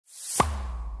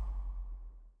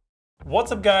What's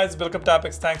up guys, welcome to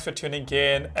Apex. Thanks for tuning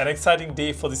in. An exciting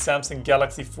day for the Samsung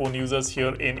Galaxy phone users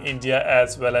here in India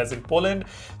as well as in Poland.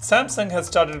 Samsung has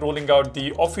started rolling out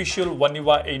the official One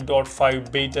UI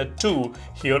 8.5 Beta 2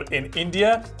 here in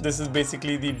India. This is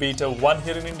basically the Beta 1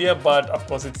 here in India, but of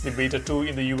course it's the Beta 2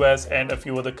 in the US and a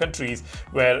few other countries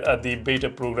where the beta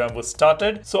program was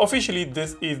started. So officially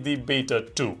this is the Beta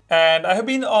 2. And I have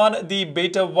been on the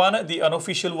Beta 1, the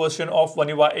unofficial version of One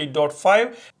UI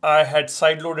 8.5. I had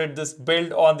sideloaded this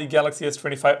build on the Galaxy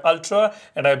S25 Ultra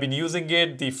and I've been using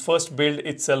it. The first build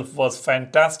itself was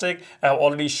fantastic. I've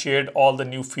already shared all the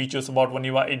new features about One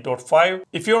UI 8.5.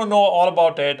 If you want to know all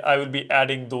about it, I will be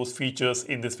adding those features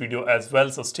in this video as well.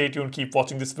 So stay tuned, keep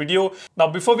watching this video. Now,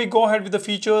 before we go ahead with the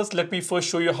features, let me first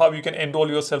show you how you can enroll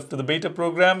yourself to the beta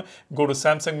program. Go to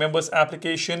Samsung Members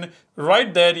application.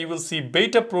 Right there, you will see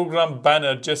beta program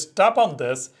banner. Just tap on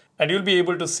this and you'll be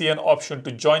able to see an option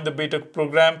to join the beta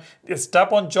program. Just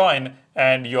tap on join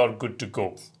and you're good to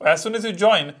go. As soon as you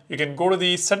join, you can go to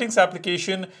the settings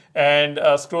application and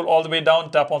scroll all the way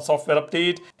down, tap on software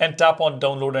update and tap on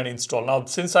download and install. Now,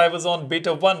 since I was on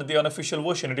beta 1, the unofficial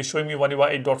version, it is showing me One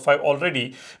UI 8.5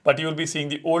 already, but you will be seeing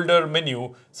the older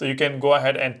menu. So you can go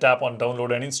ahead and tap on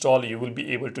download and install. You will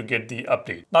be able to get the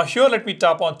update. Now here, let me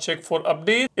tap on check for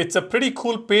update. It's a pretty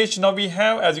cool page. Now we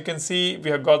have, as you can see, we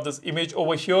have got this image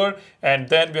over here and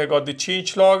then we have got the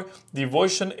changelog. The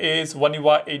version is One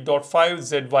UI 8.5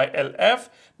 ZYLF.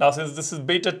 Now, since this is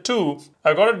beta 2,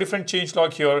 I've got a different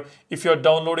changelog here. If you're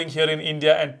downloading here in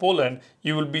India and Poland,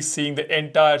 you will be seeing the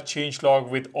entire changelog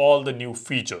with all the new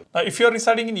features. Now, if you're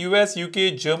residing in US,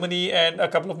 UK, Germany, and a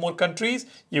couple of more countries,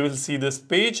 you will see this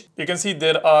page. You can see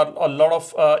there are a lot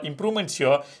of improvements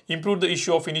here. Improved the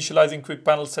issue of initializing quick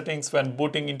panel settings when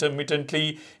booting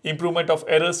intermittently. Improvement of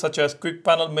errors such as quick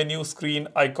panel menu, screen,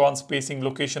 icon, spacing,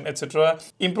 location, etc.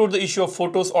 Improved the issue of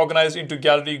photos organized into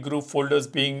gallery group folders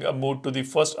being moved to the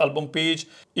first album page.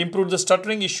 Improved the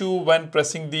stuttering issue when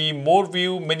pressing the more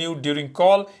view menu during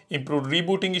call. Improved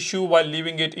rebooting issue while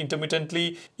leaving it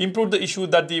intermittently. Improved the issue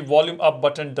that the volume up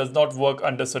button does not work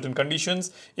under certain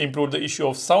conditions. Improved the issue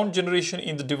of sound generation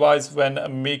in the device when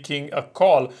making a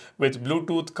call with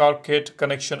Bluetooth car kit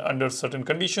connection under certain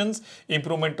conditions.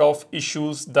 Improvement of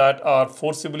issues that are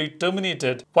forcibly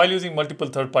terminated while using multiple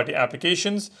third-party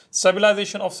applications.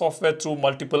 Stabilization of software through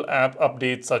multiple app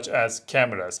updates such as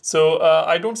cameras. So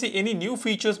I don't see any new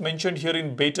features mentioned here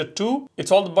in beta 2.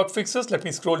 It's all the bug fixes. Let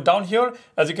me scroll down here.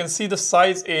 As you can see, the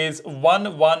size is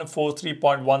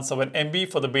 1143.17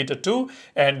 MB for the beta 2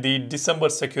 and the December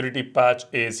security patch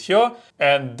is here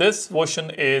and this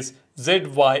version is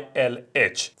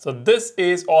ZYLH. So this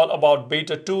is all about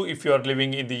beta 2 if you are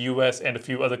living in the US and a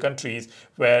few other countries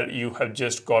where you have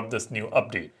just got this new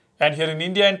update. And here in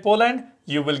India and Poland,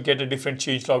 you will get a different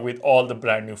changelog with all the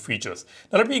brand new features.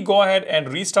 Now let me go ahead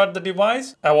and restart the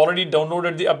device. I've already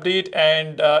downloaded the update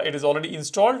and it is already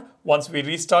installed. Once we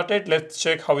restart it, let's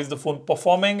check how is the phone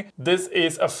performing. This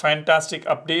is a fantastic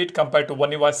update compared to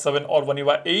One UI 7 or One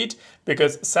UI 8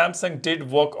 because Samsung did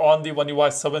work on the One UI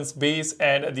 7's base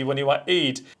and the One UI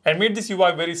 8 and made this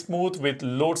UI very smooth with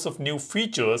loads of new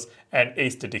features and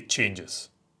aesthetic changes.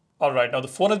 Alright, now the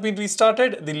phone has been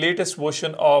restarted. The latest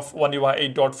version of One UI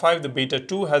 8.5, the beta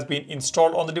 2, has been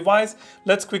installed on the device.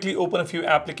 Let's quickly open a few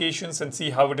applications and see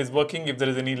how it is working. If there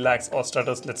is any lags or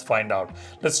stutters, let's find out.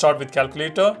 Let's start with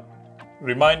calculator,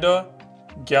 reminder,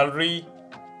 gallery,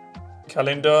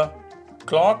 calendar,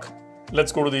 clock.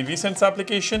 Let's go to the recents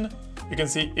application. You can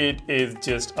see it is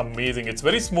just amazing. It's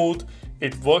very smooth.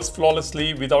 It works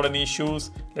flawlessly without any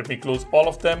issues. Let me close all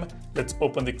of them. Let's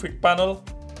open the quick panel.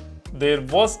 There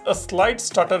was a slight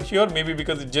stutter here, maybe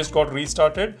because it just got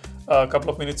restarted a couple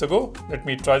of minutes ago. Let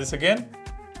me try this again.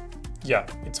 Yeah,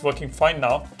 it's working fine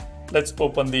now. Let's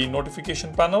open the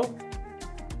notification panel.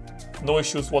 No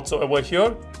issues whatsoever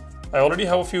here. I already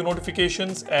have a few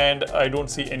notifications and I don't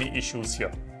see any issues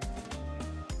here.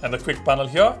 And the quick panel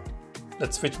here.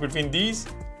 Let's switch between these.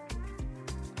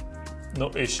 No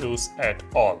issues at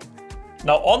all.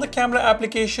 Now on the camera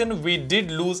application, we did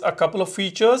lose a couple of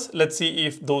features. Let's see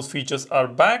if those features are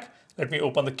back. Let me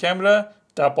open the camera,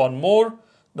 tap on more.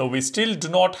 No, we still do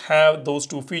not have those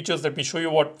two features. Let me show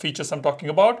you what features I'm talking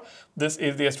about. This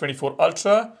is the S24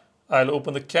 Ultra. I'll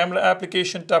open the camera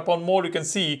application, tap on more. You can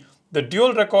see the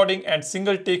dual recording and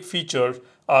single take feature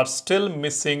are still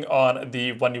missing on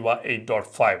the One UI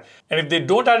 8.5. And if they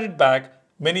don't add it back,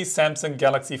 many Samsung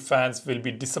Galaxy fans will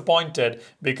be disappointed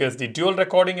because the dual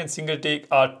recording and single take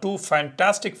are two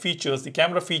fantastic features, the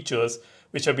camera features,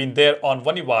 which have been there on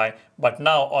One UI, but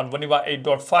now on One UI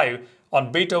 8.5, On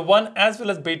Beta 1 as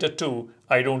well as Beta 2,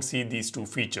 I don't see these two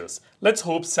features. Let's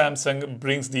hope Samsung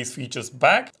brings these features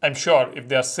back. I'm sure if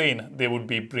they are sane, they would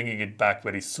be bringing it back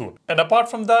very soon. And apart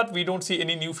from that, we don't see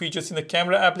any new features in the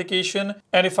camera application.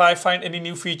 And if I find any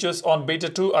new features on Beta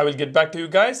 2, I will get back to you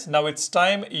guys. Now it's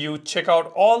time you check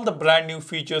out all the brand new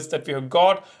features that we have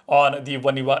got on the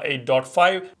One UI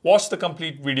 8.5. Watch the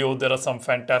complete video. There are some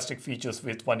fantastic features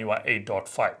with One UI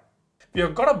 8.5. We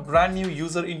have got a brand new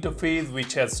user interface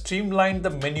which has streamlined the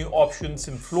menu options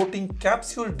in floating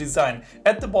capsule design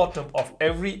at the bottom of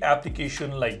every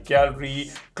application like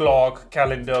gallery, clock,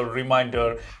 calendar,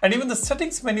 reminder, and even the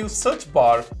settings menu search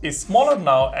bar is smaller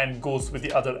now and goes with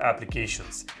the other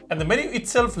applications. And the menu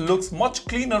itself looks much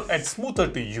cleaner and smoother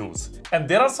to use. And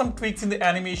there are some tweaks in the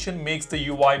animation makes the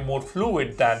UI more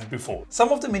fluid than before.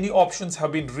 Some of the menu options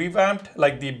have been revamped,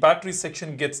 like the battery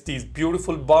section gets these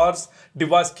beautiful bars,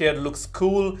 device care looks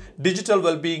cool, digital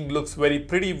well-being looks very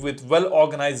pretty with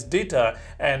well-organized data,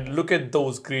 and look at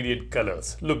those gradient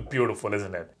colors. Look beautiful,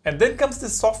 isn't it? And then comes the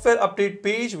software update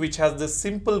page which has this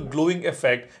simple glowing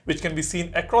effect which can be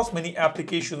seen across many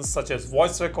applications such as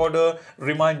voice recorder,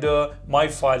 reminder, my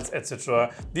files,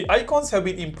 etc. The icons have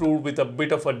been improved with a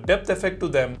bit of a depth effect to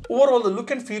them. Overall, the look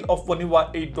and feel of One UI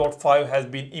 8.5 has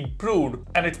been improved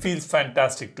and it feels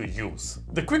fantastic to use.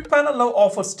 The quick panel now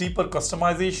offers deeper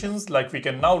customizations, like we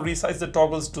can now resize the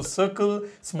toggles to circle,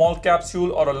 small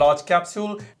capsule or a large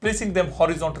capsule, placing them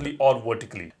horizontally or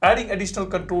vertically. Adding additional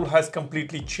control has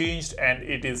completely changed and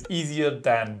it is easier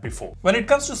than before. When it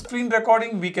comes to screen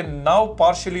recording, we can now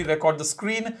partially record the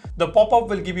screen. The pop-up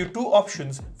will give you two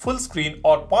options, full screen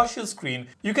or partial screen.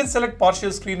 You can select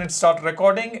partial screen and start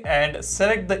recording and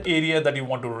select the area that you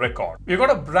want to record. We've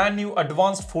got a brand new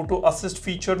advanced photo assist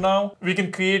feature now. We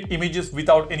can create images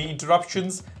without any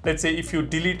interruptions. Let's say if you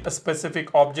delete a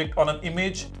specific object on an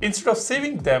image, instead of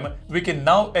saving them, we can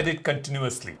now edit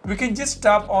continuously. We can just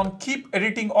tap on keep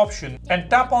editing option and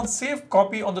tap on save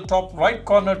copy on the top right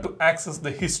corner to access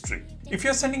the history. If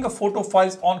you're sending a photo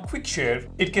files on Quick Share,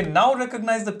 it can now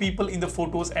recognize the people in the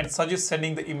photos and suggest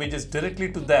sending the images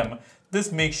directly to them.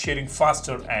 This makes sharing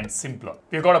faster and simpler.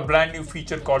 We've got a brand new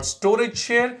feature called Storage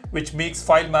Share, which makes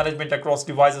file management across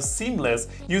devices seamless.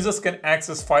 Users can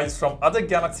access files from other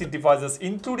Galaxy devices,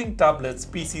 including tablets,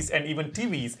 PCs, and even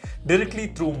TVs, directly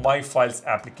through My Files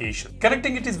application.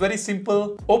 Connecting it is very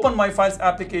simple. Open My Files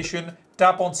application,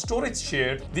 tap on Storage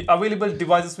Share, the available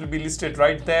devices will be listed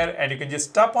right there and you can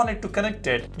just tap on it to connect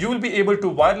it. You will be able to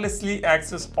wirelessly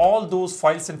access all those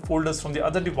files and folders from the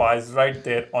other device right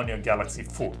there on your Galaxy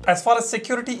phone. As far as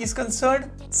security is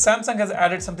concerned, Samsung has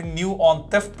added something new on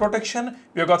theft protection.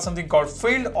 We have got something called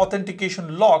Failed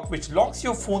Authentication Lock, which locks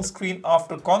your phone screen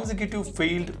after consecutive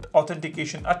failed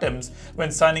authentication attempts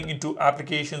when signing into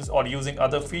applications or using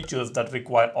other features that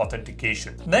require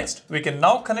authentication. Next, we can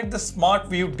now connect the Smart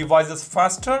View devices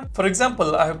faster. For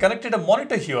example, I have connected a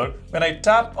monitor here. When I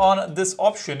tap on this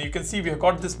option, you can see we have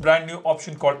got this brand new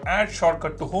option called Add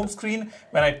Shortcut to Home Screen.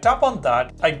 When I tap on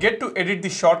that, I get to edit the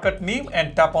shortcut name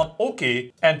and tap on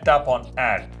OK and tap on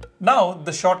Add. Now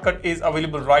the shortcut is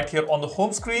available right here on the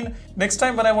home screen. Next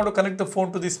time when I want to connect the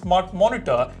phone to the smart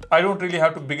monitor, I don't really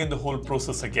have to begin the whole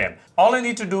process again. All I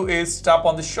need to do is tap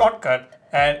on the shortcut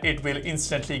and it will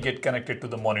instantly get connected to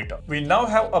the monitor. We now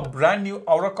have a brand new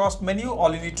Auracast menu.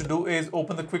 All you need to do is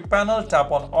open the quick panel,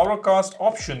 tap on Auracast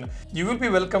option. You will be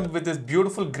welcomed with this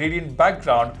beautiful gradient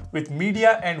background with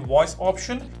media and voice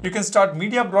option. You can start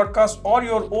media broadcast or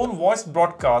your own voice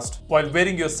broadcast while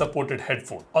wearing your supported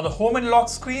headphone. On the home and lock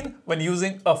screen, when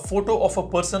using a photo of a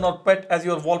person or pet as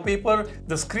your wallpaper,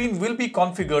 the screen will be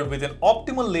configured with an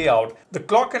optimal layout. The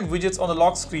clock and widgets on the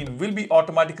lock screen will be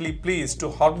automatically placed to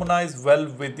harmonize well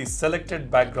with the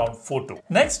selected background photo.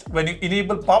 Next, when you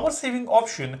enable power saving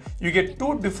option, you get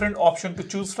two different options to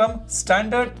choose from,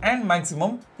 standard and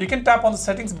maximum. You can tap on the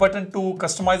settings button to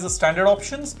customize the standard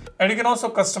options, and you can also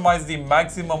customize the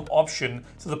maximum option.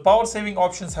 So the power saving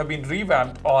options have been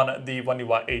revamped on the One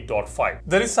UI 8.5.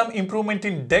 There is some improvement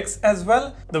in DeX as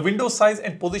well. The window size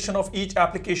and position of each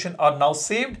application are now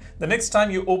saved. The next time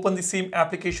you open the same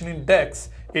application in DeX,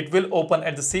 it will open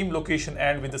at the same location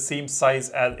and with the same size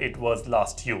as it was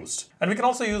last used. And we can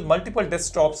also use multiple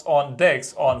desktops on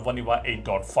DeX on One UI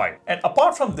 8.5. And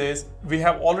apart from this, we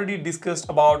have already discussed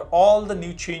about all the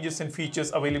new changes and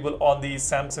features available on the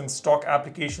Samsung stock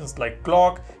applications like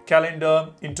clock, calendar,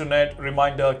 internet,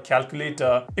 reminder,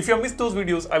 calculator. If you have missed those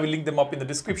videos, I will link them up in the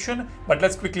description, but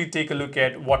let's quickly take a look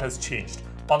at what has changed.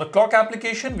 On the clock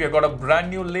application, we have got a brand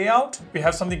new layout. We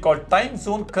have something called time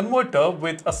zone converter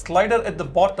with a slider at the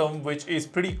bottom, which is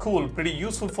pretty cool, pretty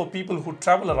useful for people who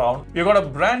travel around. We've got a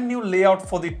brand new layout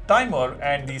for the timer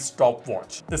and the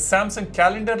stopwatch. The Samsung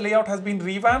calendar layout has been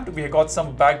revamped. We have got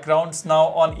some backgrounds now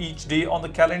on each day on the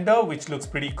calendar, which looks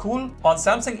pretty cool. On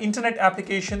Samsung Internet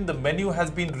application, the menu has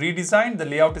been redesigned. The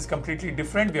layout is completely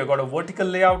different. We have got a vertical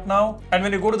layout now. And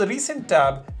when you go to the recent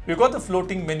tab, we've got the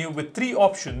floating menu with 3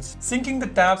 options, syncing the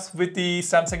tabs with the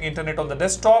Samsung Internet on the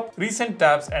desktop, recent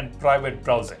tabs and private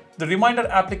browsing. The reminder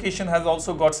application has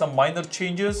also got some minor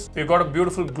changes. We've got a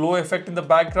beautiful glow effect in the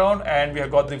background, and we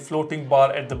have got the floating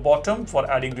bar at the bottom for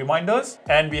adding reminders.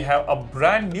 And we have a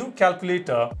brand new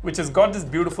calculator which has got this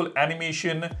beautiful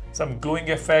animation, some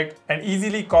glowing effect, and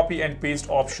easily copy and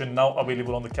paste option now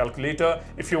available on the calculator.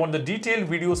 If you want the detailed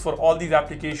videos for all these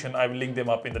applications, I will link them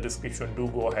up in the description. Do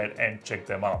go ahead and check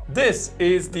them out. This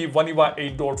is the One UI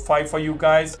 8.5 for you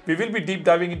guys. We will be deep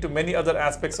diving into many other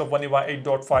aspects of One UI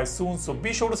 8.5 soon, so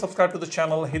be sure to subscribe to the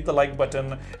channel, hit the like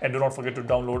button, and do not forget to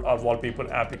download our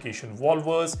wallpaper application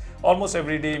Wallverse. Almost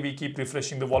every day we keep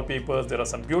refreshing the wallpapers. There are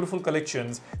some beautiful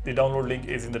collections. The download link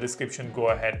is in the description. Go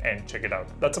ahead and check it out.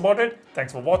 That's about it.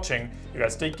 Thanks for watching. You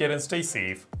guys take care and stay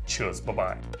safe. Cheers.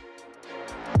 Bye-bye.